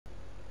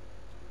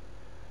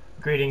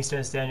Greetings,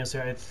 Dennis Daniels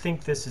here. I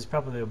think this is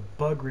probably a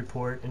bug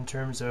report in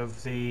terms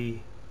of the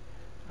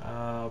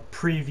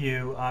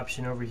preview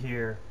option over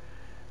here.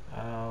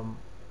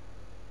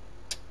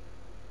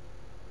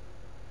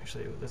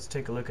 Actually, let's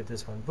take a look at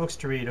this one. Books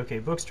to read. Okay,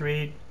 books to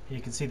read.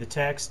 You can see the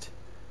text.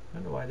 I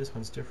don't know why this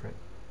one's different.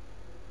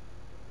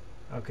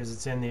 Oh, because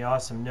it's in the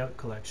Awesome Note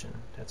collection.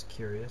 That's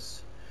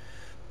curious.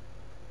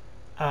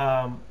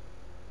 And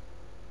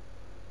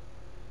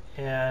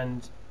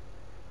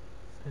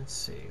let's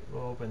see,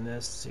 we'll open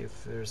this, see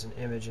if there's an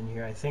image in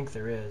here. I think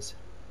there is.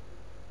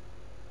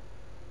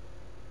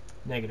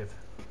 Negative.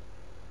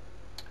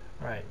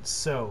 Alright,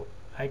 so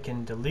I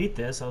can delete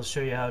this. I'll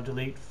show you how to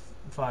delete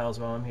files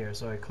while I'm here.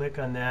 So I click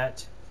on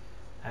that,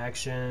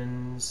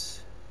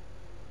 actions,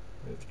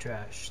 move to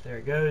trash. There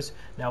it goes.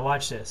 Now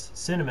watch this.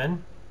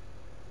 Cinnamon.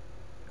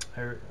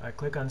 I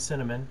click on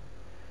cinnamon.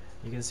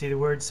 You can see the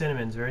word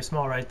cinnamon. It's very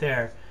small right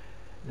there.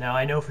 Now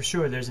I know for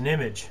sure there's an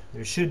image.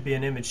 There should be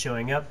an image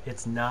showing up.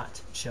 It's not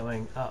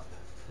showing up.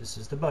 This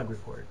is the bug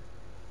report.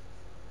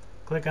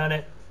 Click on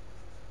it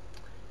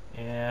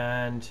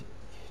and you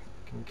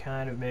can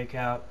kind of make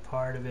out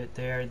part of it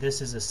there. This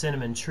is a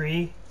cinnamon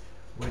tree,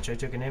 which I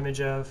took an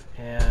image of,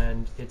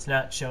 and it's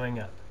not showing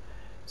up.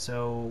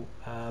 So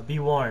be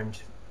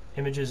warned,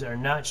 images are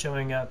not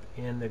showing up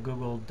in the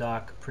Google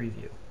Doc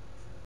preview.